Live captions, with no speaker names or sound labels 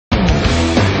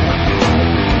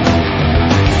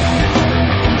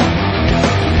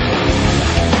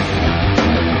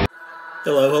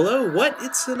Hello, hello, what?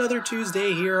 It's another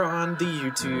Tuesday here on the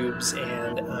YouTubes,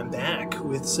 and I'm back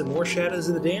with some more Shadows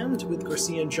of the Damned with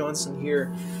Garcia and Johnson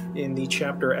here in the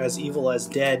chapter As Evil as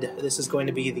Dead. This is going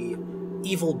to be the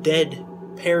Evil Dead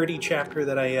parody chapter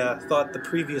that I thought the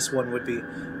previous one would be,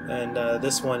 and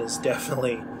this one is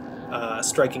definitely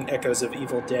striking echoes of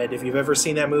Evil Dead. If you've ever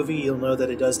seen that movie, you'll know that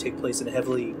it does take place in a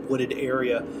heavily wooded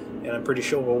area, and I'm pretty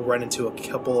sure we'll run into a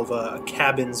couple of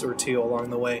cabins or two along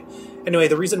the way. Anyway,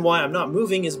 the reason why I'm not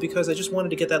moving is because I just wanted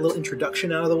to get that little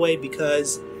introduction out of the way,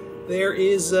 because there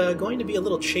is going to be a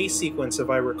little chase sequence, if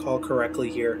I recall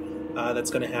correctly here, that's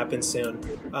going to happen soon.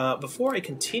 Before I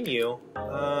continue,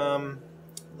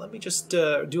 let me just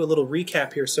do a little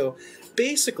recap here. So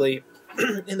basically,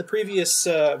 in the previous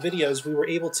videos, we were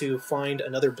able to find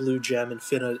another blue gem and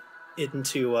fit it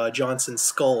into Johnson's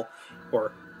skull,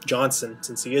 or Johnson,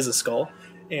 since he is a skull,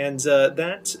 and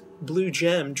that blue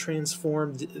gem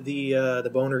transformed the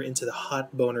boner into the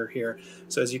hot boner here.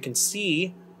 So as you can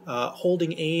see,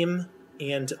 holding aim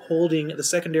and holding the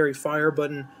secondary fire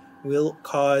button will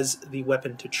cause the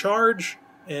weapon to charge,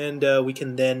 and we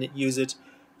can then use it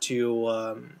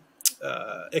to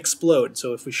explode.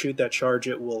 So if we shoot that charge,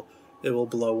 it will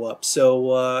blow up.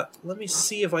 So let me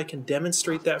see if I can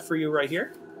demonstrate that for you right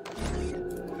here.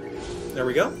 There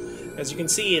we go. As you can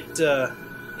see,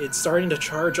 it's starting to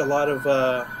charge a lot of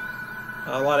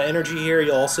energy here.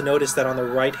 You'll also notice that on the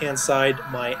right-hand side,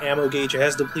 my ammo gauge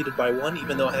has depleted by 1,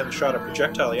 even though I haven't shot a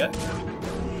projectile yet.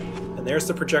 And there's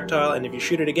the projectile, and if you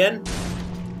shoot it again,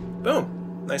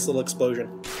 boom! Nice little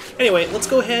explosion. Anyway, let's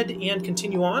go ahead and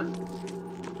continue on.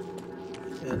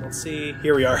 And let's see,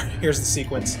 here we are. Here's the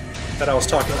sequence that I was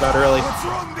talking about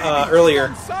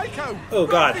earlier. Oh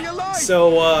god.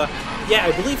 So, yeah,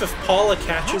 I believe if Paula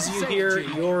catches you here,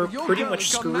 you're pretty much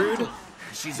screwed,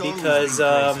 because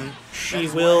she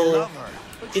will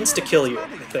insta-kill you, I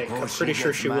think. I'm pretty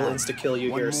sure she will insta-kill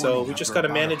you here, so we just gotta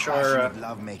manage our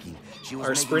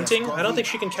sprinting. I don't think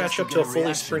she can catch up to a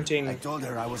fully sprinting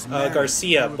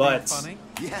Garcia, but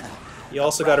you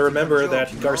also got to remember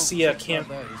that Garcia can't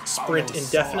sprint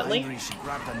indefinitely.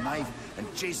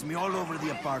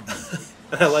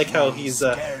 I like how he's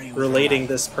relating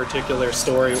this particular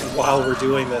story while we're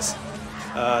doing this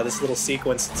little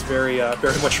sequence. It's very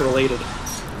much related.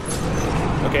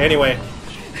 Okay, anyway,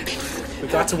 we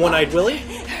got to One-Eyed Willie,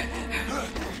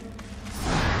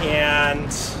 and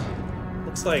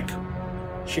looks like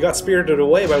she got spirited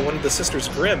away by one of the Sisters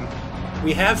Grimm.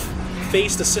 We have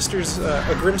faced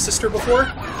a Grimm sister before.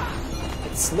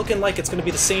 It's looking like it's going to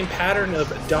be the same pattern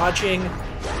of dodging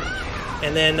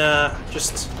and then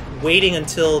just waiting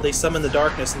until they summon the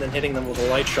darkness and then hitting them with a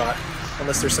light shot,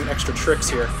 unless there's some extra tricks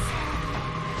here.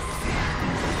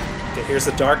 Okay, here's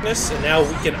the darkness, and now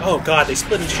we can... Oh god, she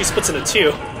splits into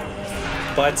 2.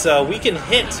 But we can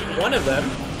hit one of them.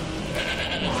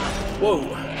 Whoa.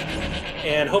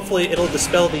 And hopefully it'll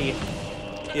dispel the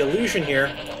illusion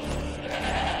here.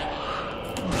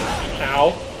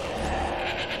 Ow.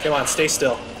 Come on, stay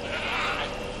still.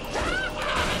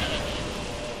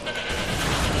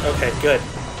 Okay, good.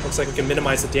 Looks like we can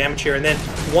minimize the damage here, and then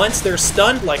once they're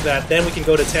stunned like that, then we can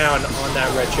go to town on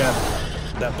that red gem.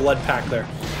 That blood pack there.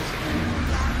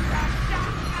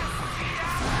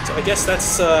 So I guess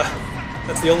that's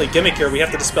the only gimmick here. We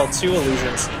have to dispel 2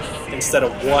 illusions instead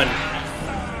of 1.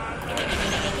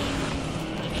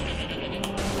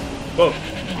 Whoa.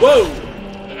 Whoa!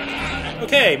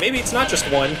 Okay, maybe it's not just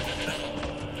 1.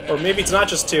 Or maybe it's not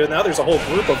just 2. Now there's a whole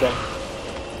group of them.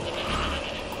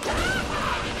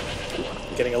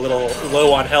 Getting a little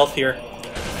low on health here.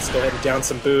 Let's go ahead and down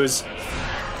some booze.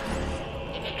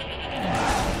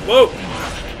 Whoa!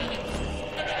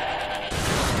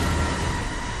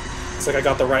 Looks like I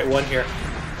got the right one here.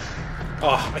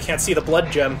 Oh, I can't see the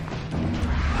blood gem.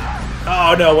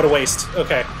 Oh no, what a waste.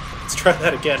 Okay, let's try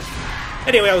that again.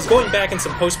 Anyway, I was going back in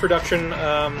some post-production,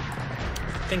 I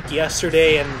think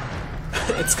yesterday, and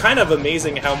it's kind of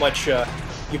amazing how much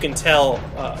you can tell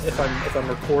if I'm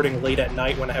recording late at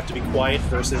night when I have to be quiet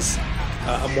versus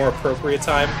a more appropriate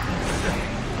time.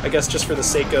 I guess just for the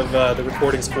sake of the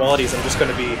recording's qualities, I'm just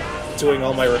going to be doing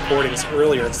all my recordings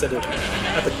earlier instead of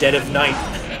at the dead of night.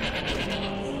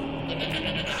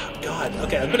 Oh, God,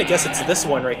 okay, I'm going to guess it's this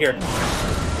one right here.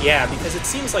 Yeah, because it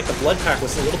seems like the blood pack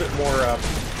was a little bit more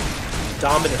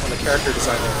dominant on the character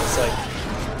design there. It's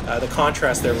like the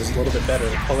contrast there was a little bit better,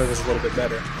 the color was a little bit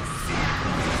better.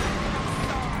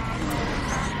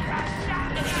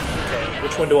 Okay,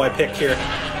 which one do I pick here?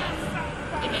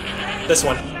 This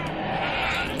one.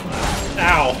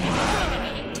 Ow!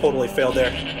 Totally failed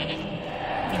there.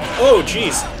 Oh,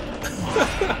 jeez!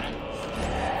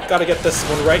 Gotta get this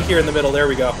one right here in the middle, there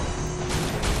we go.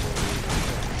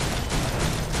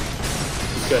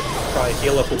 Good. Probably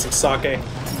heal up with some sake.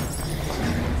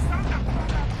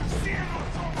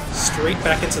 Straight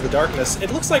back into the darkness.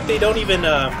 It looks like they don't even,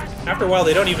 after a while,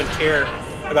 they don't even care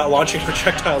about launching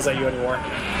projectiles at you anymore.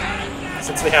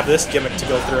 Since they have this gimmick to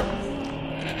go through.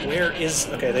 Where is...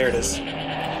 Okay, there it is.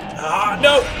 Ah,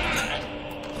 no!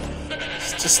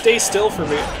 Just stay still for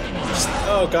me. Just,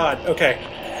 oh god, okay.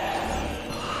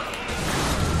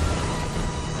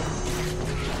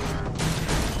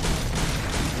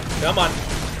 Come on.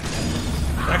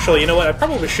 Actually, you know what? I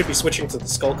probably should be switching to the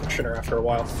Skull Cushioner after a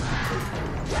while.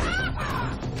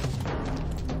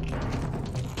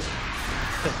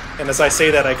 And as I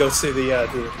say that, I go to the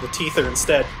Teether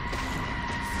instead.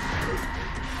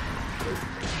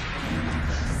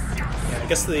 Yeah, I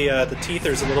guess the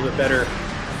Teether's a little bit better.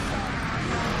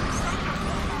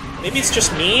 Maybe it's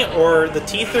just me, or the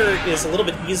Teether is a little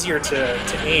bit easier to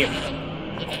aim.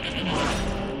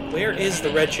 Where is the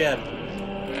red gem?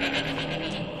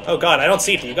 Oh god, I don't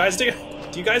see it. Do you guys do?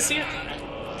 Do you guys see it?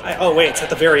 Oh wait, it's at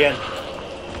the very end.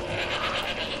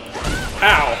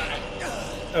 Ow!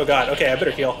 Oh god, okay, I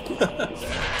better heal. Looks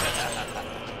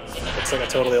like I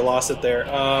totally lost it there.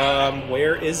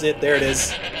 Where is it? There it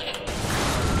is.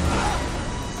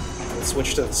 Let's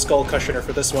switch to the Skull Cushioner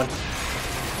for this one.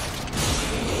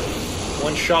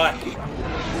 One shot.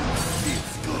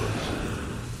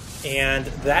 And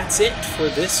that's it for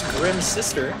this Grim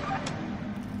Sister.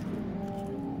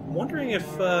 I'm wondering if,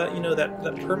 you know, that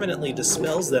permanently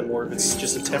dispels them, or if it's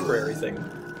just a temporary thing.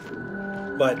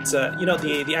 But, you know,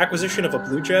 the acquisition of a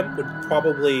blue gem would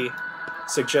probably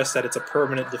suggest that it's a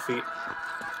permanent defeat.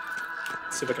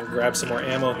 Let's see if I can grab some more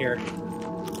ammo here.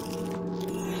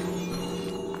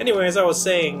 Anyway, as I was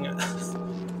saying,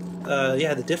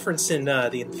 yeah, the difference in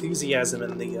the enthusiasm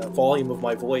and the volume of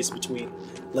my voice between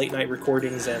late-night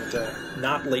recordings and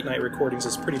not late-night recordings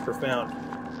is pretty profound.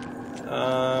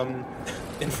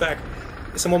 In fact,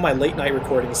 some of my late-night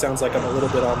recordings sounds like I'm a little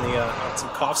bit on the on some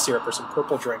cough syrup or some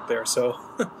purple drink there, so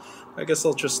I guess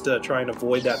I'll just try and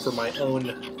avoid that for my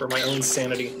own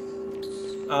sanity.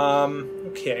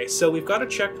 Okay, so we've got a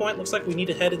checkpoint. Looks like we need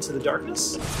to head into the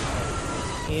darkness,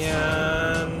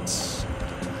 and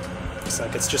looks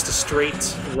like it's just a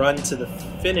straight run to the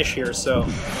finish here. So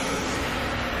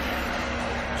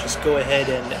just go ahead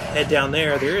and head down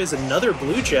there. There is another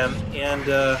blue gem, and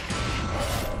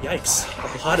yikes, a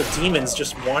lot of demons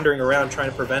just wandering around trying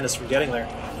to prevent us from getting there.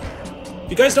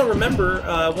 If you guys don't remember,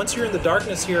 once you're in the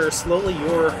darkness here, slowly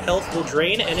your health will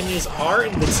drain. Enemies are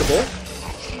invincible.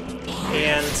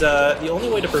 And the only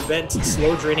way to prevent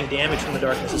slow draining damage from the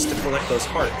darkness is to collect those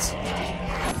hearts.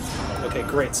 Okay,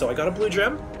 great. So I got a blue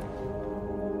gem.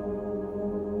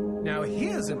 Now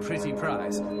here's a pretty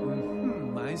prize.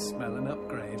 I smell an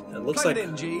upgrade. It looks like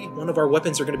one of our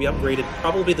weapons are going to be upgraded.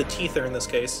 Probably the Teether in this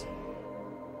case.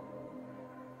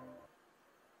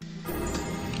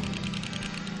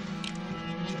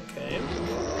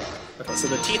 Okay, so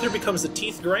the Teether becomes the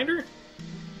Teeth Grinder.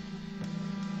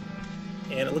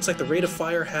 And it looks like the rate of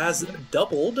fire has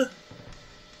doubled.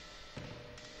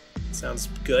 Sounds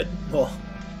good. Well,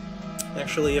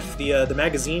 actually, if the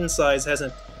magazine size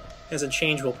hasn't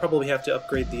changed, we'll probably have to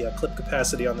upgrade the clip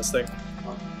capacity on this thing.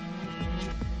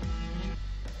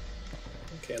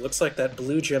 Okay, it looks like that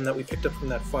blue gem that we picked up from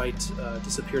that fight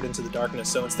disappeared into the darkness.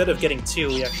 So instead of getting 2,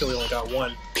 we actually only got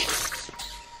 1.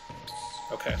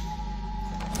 Okay.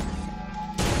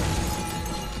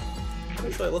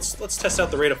 Actually, let's test out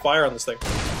the rate of fire on this thing.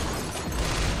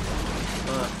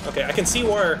 Okay, I can see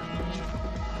where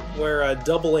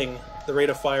doubling the rate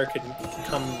of fire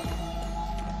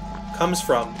comes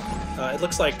from. It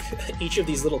looks like each of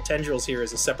these little tendrils here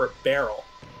is a separate barrel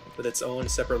with its own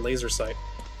separate laser sight.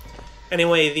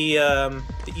 Anyway, the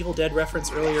Evil Dead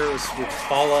reference earlier was with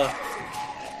Paula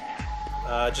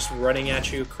just running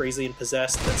at you, crazy and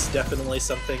possessed. That's definitely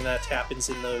something that happens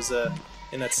in those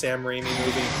in that Sam Raimi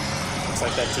movie. Looks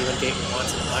like that demon gate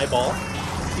wants an eyeball.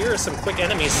 Here are some quick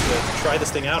enemies to try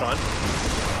this thing out on.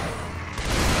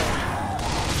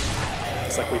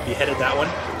 Looks like we beheaded that one.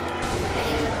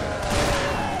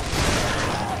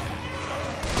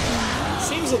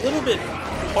 Seems a little bit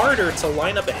harder to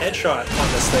line up a headshot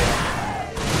on this thing.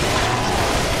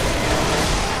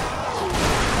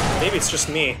 Maybe it's just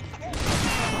me.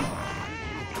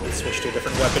 Let's switch to a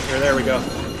different weapon here. There we go.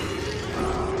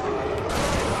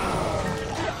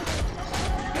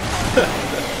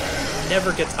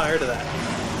 Never get tired of that.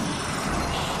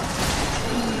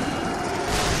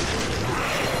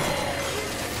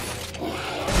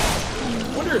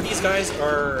 I wonder if these guys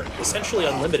are essentially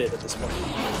unlimited at this point.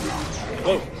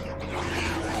 Whoa.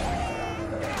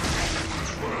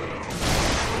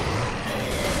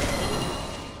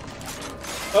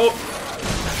 Oh!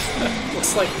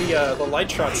 Looks like the light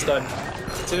shot stun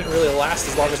didn't really last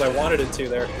as long as I wanted it to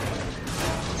there.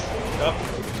 Oh,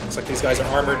 looks like these guys are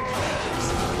armored.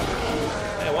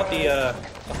 Hey, I want the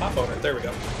hop owner. There we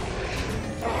go.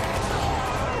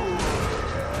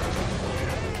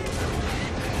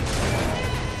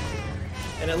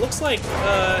 And it looks like, you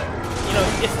know,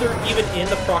 if they're even in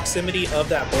the proximity of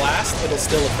that blast, it'll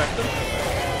still affect them.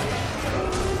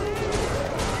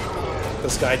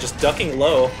 This guy just ducking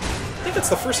low. I think that's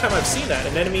the first time I've seen that,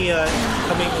 an enemy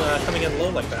coming in low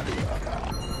like that.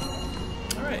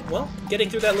 Alright, well, getting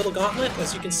through that little gauntlet,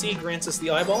 as you can see, grants us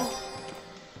the eyeball.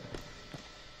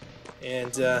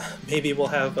 And maybe we'll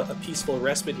have a peaceful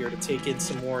respite here to take in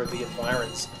some more of the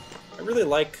environs. I really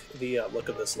like the look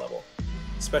of this level,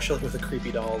 especially with the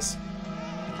creepy dolls.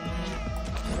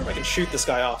 I wonder if I can shoot this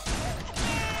guy off.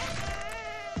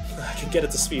 I can get it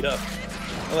to speed up.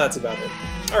 Well, that's about it.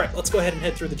 Alright, let's go ahead and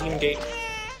head through the Demon Gate.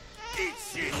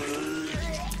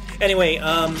 Anyway,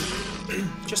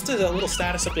 just a little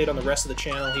status update on the rest of the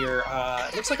channel here.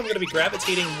 It looks like I'm going to be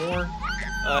gravitating more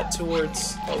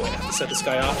towards... Oh wait, I have to set this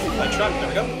guy off. Light shot, there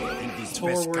we go.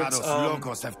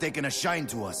 Towards have taken a shine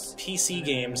to us. PC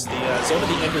games. The Zone of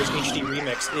the Enders HD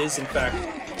remix is, in fact,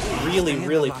 really,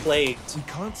 really plagued. We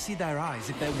can't see their eyes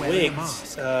if they're with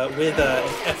an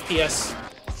FPS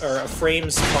or a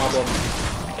frames problem,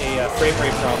 a frame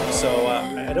rate problem. So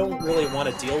I don't really want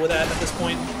to deal with that at this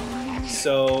point.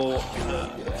 So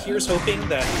here's hoping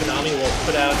that Konami will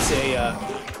put out a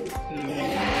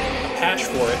patch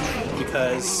for it,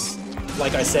 because,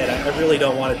 like I said, I really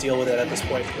don't want to deal with it at this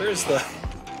point. Where's the...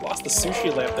 Lost the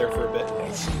sushi lamp there for a bit.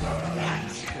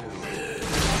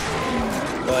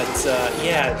 But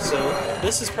yeah, so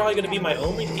this is probably going to be my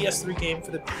only PS3 game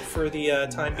for the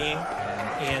time being,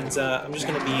 and I'm just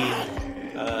going to be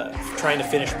trying to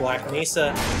finish Black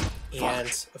Mesa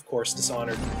and, of course,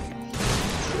 Dishonored.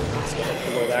 Let's go ahead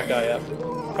and blow that guy up.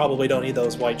 Probably don't need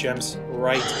those white gems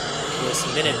right this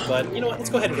minute, but you know what? Let's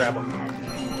go ahead and grab them.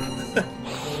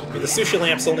 The sushi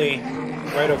lamp's only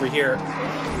right over here.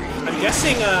 I'm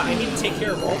guessing I need to take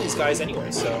care of all these guys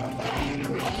anyway, so...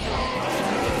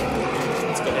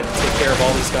 Let's go ahead and take care of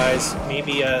all these guys.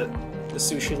 Maybe the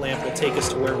sushi lamp will take us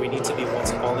to where we need to be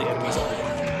once all the enemies are gone.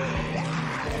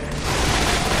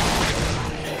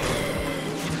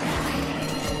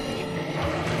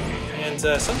 And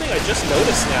something I just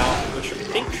noticed now, which I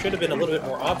think should have been a little bit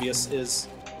more obvious, is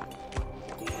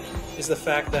the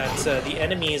fact that the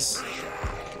enemies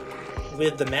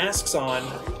with the masks on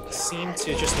seem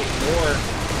to just ignore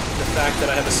the fact that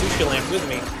I have a sushi lamp with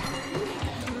me.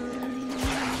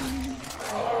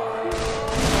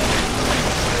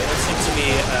 They don't seem to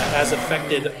be as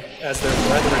affected as their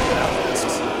brethren without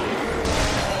masks.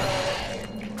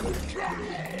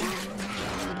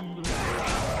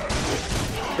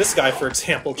 This guy, for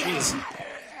example, jeez.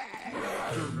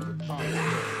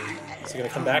 Is he gonna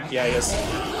come back? Yeah, he is.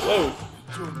 Whoa!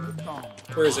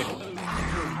 Where is he?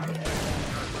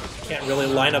 Can't really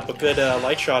line up a good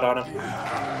light shot on him.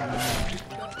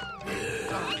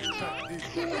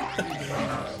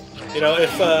 You know,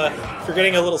 if you're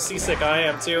getting a little seasick, I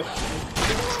am too.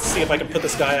 Let's see if I can put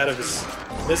this guy out of his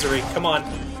misery. Come on.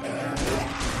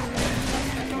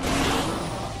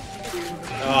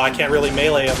 Oh, I can't really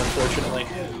melee him, unfortunately.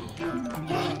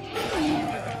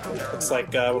 Looks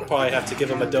like we'll probably have to give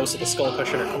him a dose of the Skull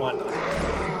Cushioner. Come on.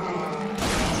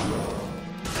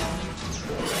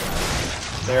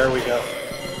 There we go.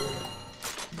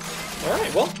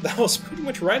 Alright, well, that was pretty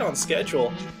much right on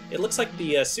schedule. It looks like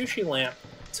the sushi lamp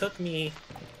took me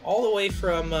all the way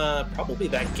from probably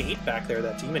that gate back there,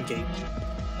 that demon gate,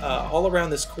 all around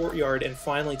this courtyard and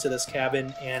finally to this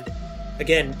cabin. And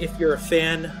again, if you're a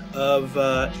fan of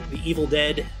the Evil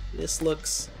Dead, this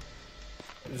looks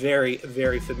very,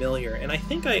 very familiar. And I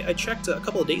think I checked a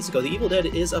couple of days ago, the Evil Dead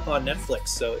is up on Netflix,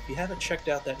 so if you haven't checked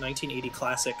out that 1980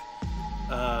 classic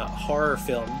horror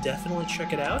film, definitely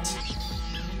check it out.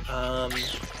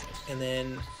 And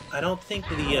then I don't think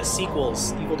the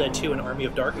sequels, Evil Dead 2 and Army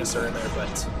of Darkness, are in there,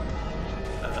 but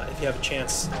if you have a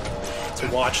chance to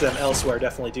watch them elsewhere,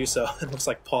 definitely do so. It looks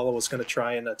like Paula was going to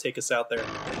try and take us out there.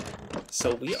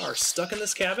 So we are stuck in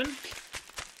this cabin.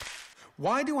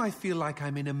 Why do I feel like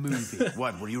I'm in a movie?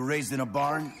 What, were you raised in a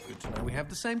barn? Good to know we have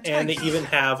the same taste. And they even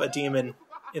have a demon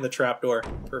in the trapdoor.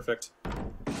 Perfect.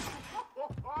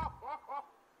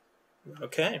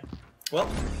 Okay. Well,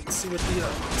 let's see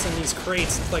what's in these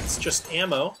crates. Looks like it's just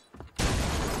ammo.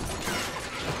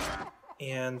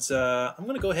 And I'm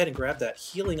going to go ahead and grab that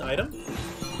healing item. There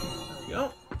we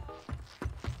go.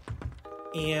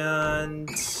 And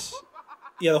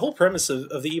yeah, the whole premise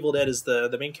of the Evil Dead is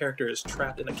the main character is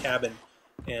trapped in a cabin,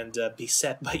 and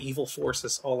beset by evil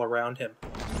forces all around him.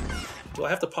 Do I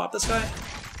have to pop this guy?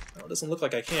 Oh, it doesn't look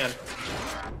like I can.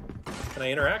 Can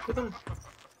I interact with him?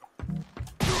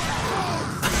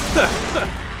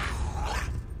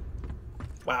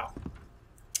 Wow.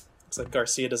 Looks like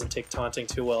Garcia doesn't take taunting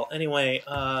too well. Anyway,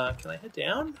 can I head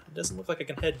down? It doesn't look like I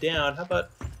can head down. How about...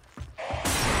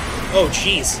 Oh,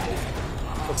 jeez.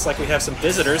 Looks like we have some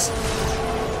visitors.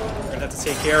 We're gonna have to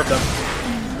take care of them.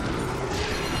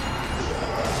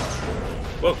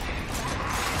 Whoa.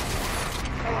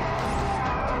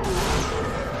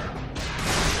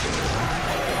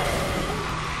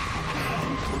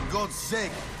 For God's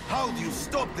sake, how do you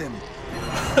stop them?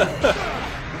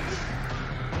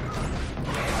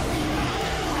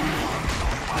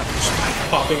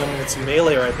 Popping him in its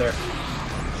melee right there.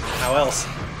 How else?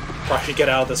 Probably should get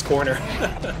out of this corner.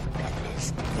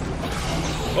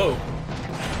 Whoa.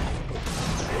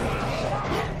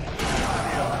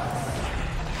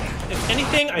 If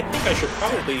anything, I think I should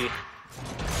probably...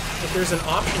 If there's an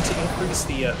option to increase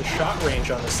the shot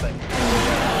range on this thing,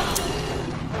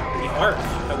 the arc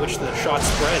at which the shot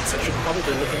spreads, I should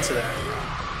probably look into that.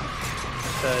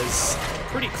 Because I'm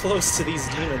pretty close to these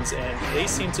demons, and they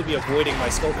seem to be avoiding my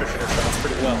skullcushion shots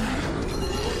pretty well.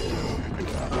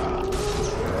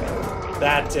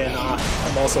 That, and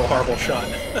I'm also a horrible shot.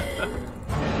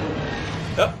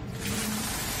 Oh.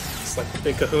 It's like the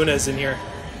big kahuna's in here.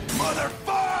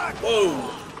 Motherfuck!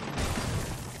 Whoa!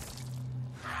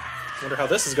 Wonder how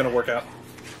this is gonna work out.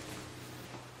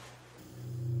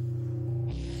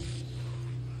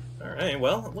 Alright,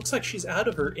 well, it looks like she's out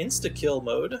of her insta-kill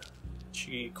mode.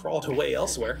 She crawled away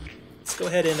elsewhere. Let's go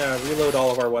ahead and reload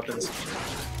all of our weapons.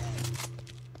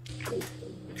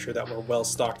 Make sure that we're well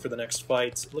stocked for the next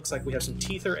fight. It looks like we have some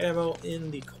teether ammo in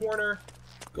the corner.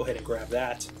 Go ahead and grab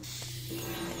that.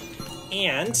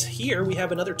 And here we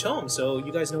have another tome, so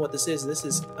you guys know what this is. This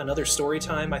is another story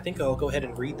time. I think I'll go ahead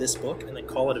and read this book and then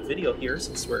call it a video here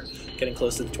since we're getting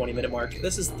close to the 20-minute mark.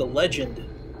 This is The Legend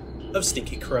of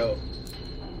Stinky Crow.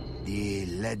 The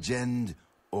Legend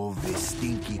of the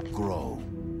Stinky Crow.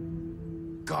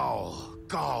 Gall.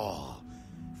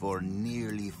 For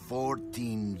nearly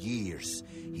 14 years,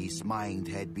 his mind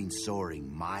had been soaring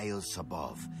miles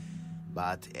above.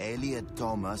 But Elliot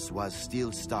Thomas was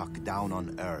still stuck down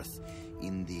on Earth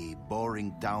in the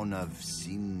boring town of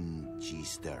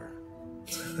Sinchester.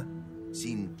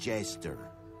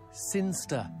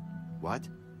 Sinster. What?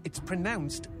 It's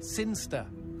pronounced Sinster.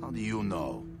 How do you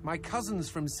know? My cousin's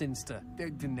from Sinster.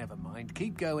 Never mind.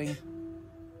 Keep going.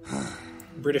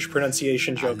 British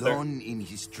pronunciation joke there. Alone in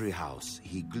his treehouse,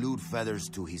 he glued feathers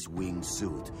to his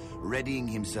wingsuit, readying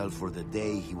himself for the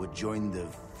day he would join the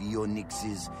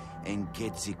Phoenixes and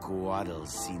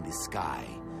Quetzalcoatlus in the sky.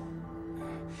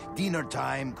 "Dinner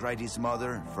time," cried his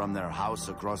mother from their house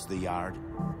across the yard.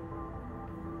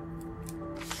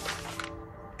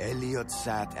 Elliot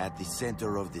sat at the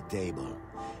center of the table.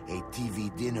 A TV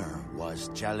dinner was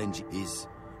challenging his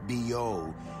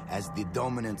BO as the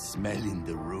dominant smell in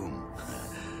the room.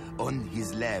 On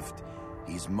his left,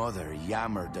 his mother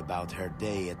yammered about her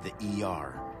day at the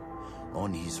ER.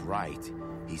 On his right,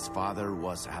 his father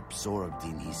was absorbed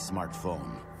in his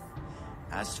smartphone.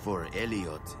 As for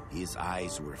Elliot, his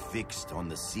eyes were fixed on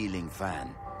the ceiling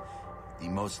fan, the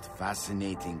most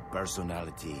fascinating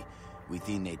personality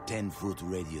within a 10-foot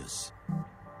radius.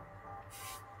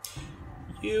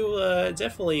 You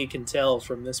definitely can tell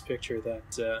from this picture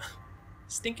that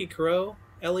Stinky Crow,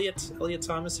 Elliot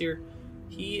Thomas here,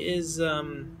 he is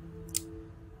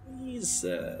he's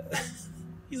a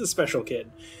special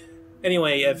kid.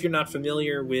 Anyway, if you're not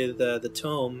familiar with the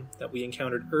tome that we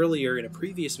encountered earlier in a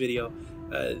previous video,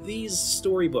 these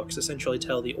storybooks essentially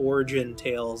tell the origin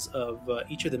tales of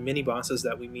each of the mini-bosses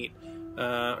that we meet.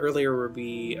 Earlier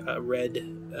we read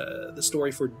the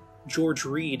story for George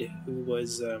Reed, who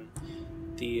was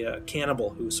the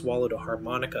cannibal who swallowed a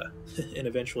harmonica and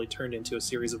eventually turned into a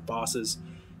series of bosses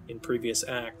in previous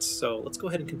acts. So let's go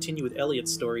ahead and continue with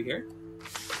Elliot's story here.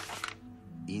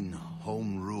 In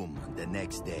homeroom the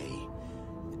next day,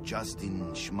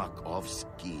 Justin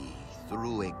Schmuckowski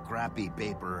threw a crappy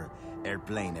paper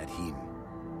airplane at him.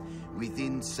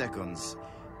 Within seconds,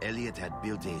 Elliot had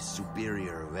built a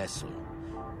superior vessel.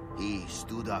 He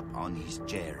stood up on his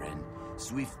chair and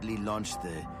swiftly launched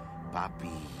the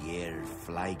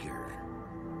Papierflieger.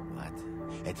 What?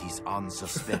 At his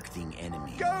unsuspecting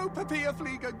enemy. Go,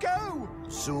 Papierflieger, go!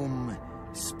 Zoom,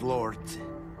 splort.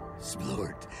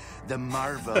 The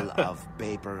marvel of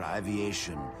paper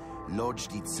aviation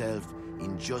lodged itself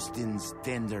in Justin's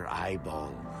tender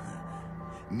eyeball.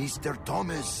 Mr.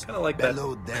 Thomas Kind of like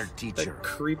bellowed their teacher. that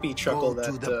creepy chuckle Go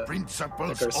to the that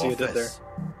principal's Garcia did there. office.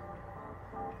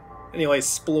 Anyway,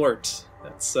 splort.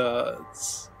 That's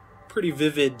it's pretty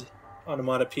vivid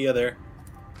onomatopoeia there.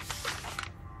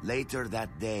 Later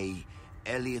that day,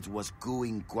 Elliot was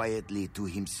cooing quietly to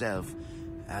himself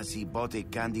as he bought a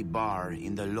candy bar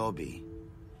in the lobby.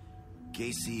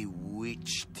 Casey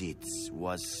Witchtits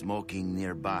was smoking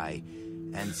nearby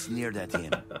and sneered at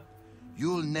him.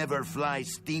 "You'll never fly,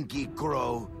 Stinky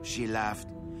Crow," she laughed.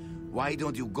 "Why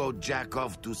don't you go jack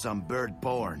off to some bird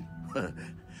porn?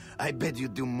 I bet you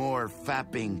do more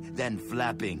fapping than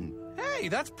flapping." Hey,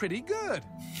 that's pretty good.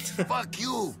 "Fuck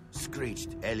you,"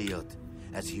 screeched Elliot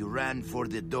as he ran for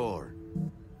the door.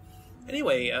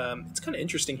 Anyway, it's kind of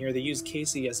interesting here. They use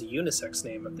Casey as a unisex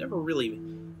name. I've never really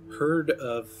heard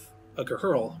of a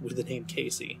girl with the name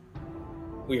Casey.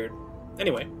 Weird.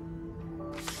 Anyway.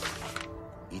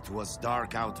 It was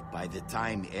dark out by the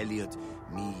time Elliot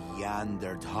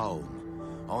meandered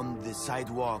home. On the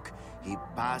sidewalk, he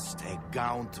passed a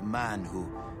gaunt man who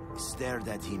stared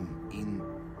at him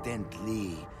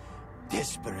intently,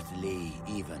 desperately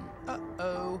even.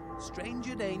 Uh-oh,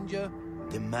 stranger danger.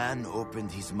 The man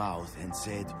opened his mouth and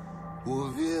said,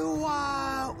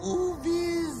 "Uviwa,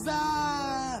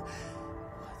 Uviza."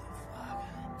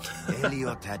 What the fuck?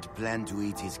 Elliot had planned to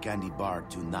eat his candy bar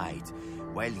tonight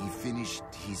while he finished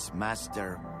his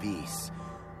masterpiece,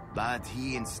 but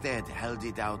he instead held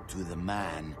it out to the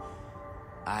man.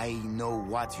 "I know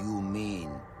what you mean,"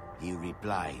 he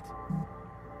replied.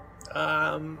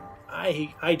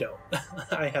 I don't.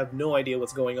 I have no idea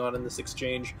what's going on in this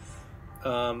exchange.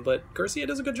 But Garcia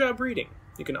does a good job reading.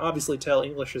 You can obviously tell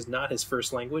English is not his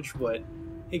first language, but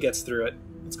he gets through it.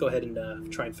 Let's go ahead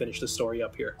and try and finish the story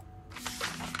up here.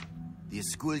 The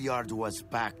schoolyard was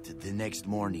packed the next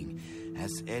morning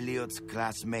as Elliot's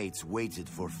classmates waited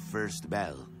for first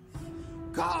bell.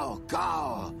 "Go,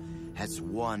 go!" As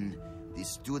one, the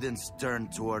students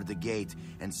turned toward the gate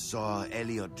and saw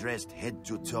Elliot dressed head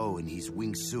to toe in his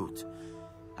wingsuit.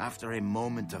 After a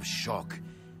moment of shock,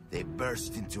 they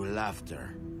burst into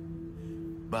laughter.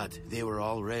 But they were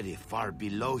already far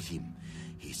below him.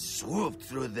 He swooped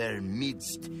through their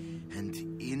midst and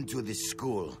into the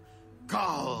school.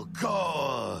 "Go,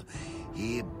 go!"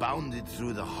 He bounded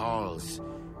through the halls,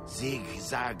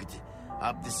 zigzagged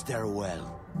up the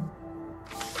stairwell.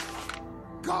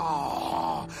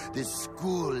 "Go!" The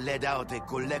school let out a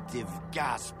collective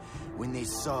gasp when they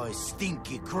saw a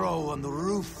Stinky Crow on the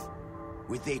roof.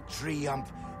 With a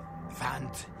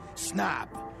triumphant snap,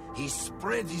 he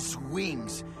spread his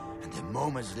wings, and a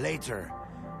moment later,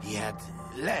 he had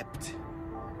leapt.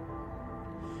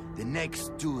 The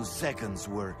next 2 seconds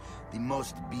were the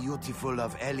most beautiful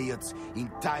of Elliot's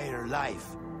entire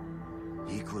life.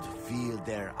 He could feel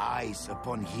their eyes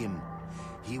upon him.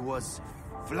 He was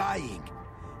flying,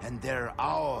 and their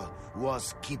awe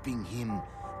was keeping him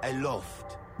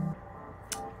aloft.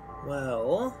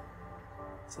 Well,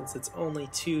 since it's only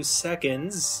 2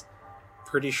 seconds,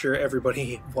 pretty sure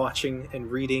everybody watching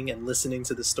and reading and listening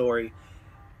to the story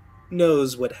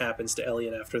knows what happens to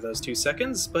Elliot after those 2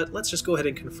 seconds, but let's just go ahead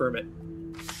and confirm it.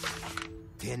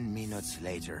 10 minutes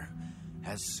later,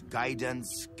 as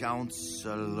guidance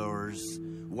counselors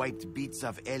wiped bits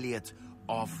of Elliot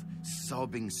off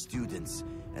sobbing students,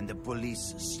 and the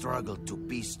police struggled to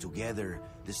piece together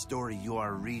the story you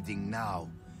are reading now,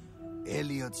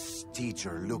 Elliot's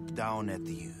teacher looked down at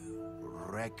the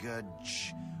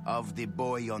wreckage of the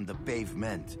boy on the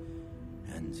pavement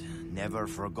and never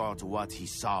forgot what he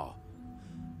saw.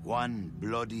 One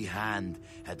bloody hand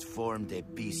had formed a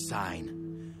peace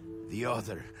sign. The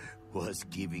other was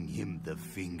giving him the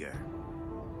finger.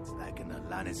 It's like an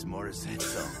Alanis Morissette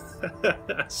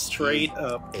song. Straight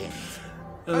up. End.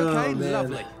 Okay, man.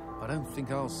 lovely. I don't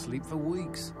think I'll sleep for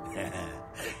weeks. Quidad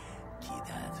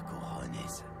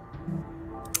cojones.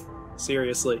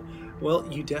 Seriously.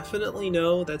 Well, you definitely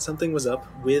know that something was up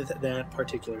with that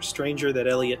particular stranger that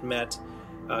Elliot met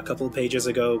a couple of pages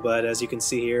ago, but as you can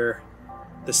see here,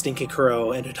 the Stinky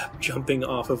Crow ended up jumping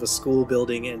off of a school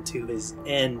building and to his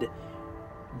end,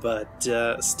 but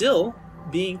still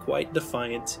being quite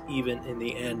defiant even in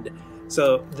the end.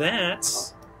 So that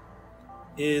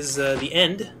is the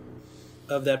end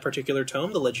of that particular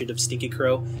tome, The Legend of Stinky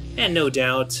Crow, and no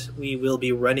doubt we will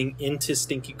be running into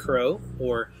Stinky Crow,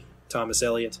 or Thomas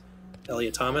Elliot.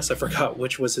 Elliot Thomas, I forgot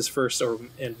which was his first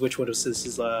and which one was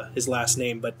his last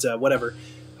name, but whatever.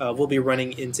 We'll be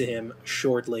running into him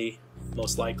shortly,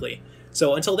 most likely.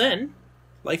 So until then,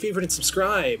 like, favorite, and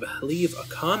subscribe. Leave a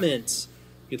comment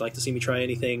if you'd like to see me try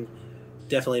anything.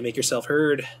 Definitely make yourself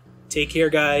heard. Take care,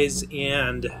 guys,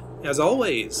 and as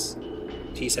always,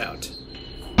 peace out.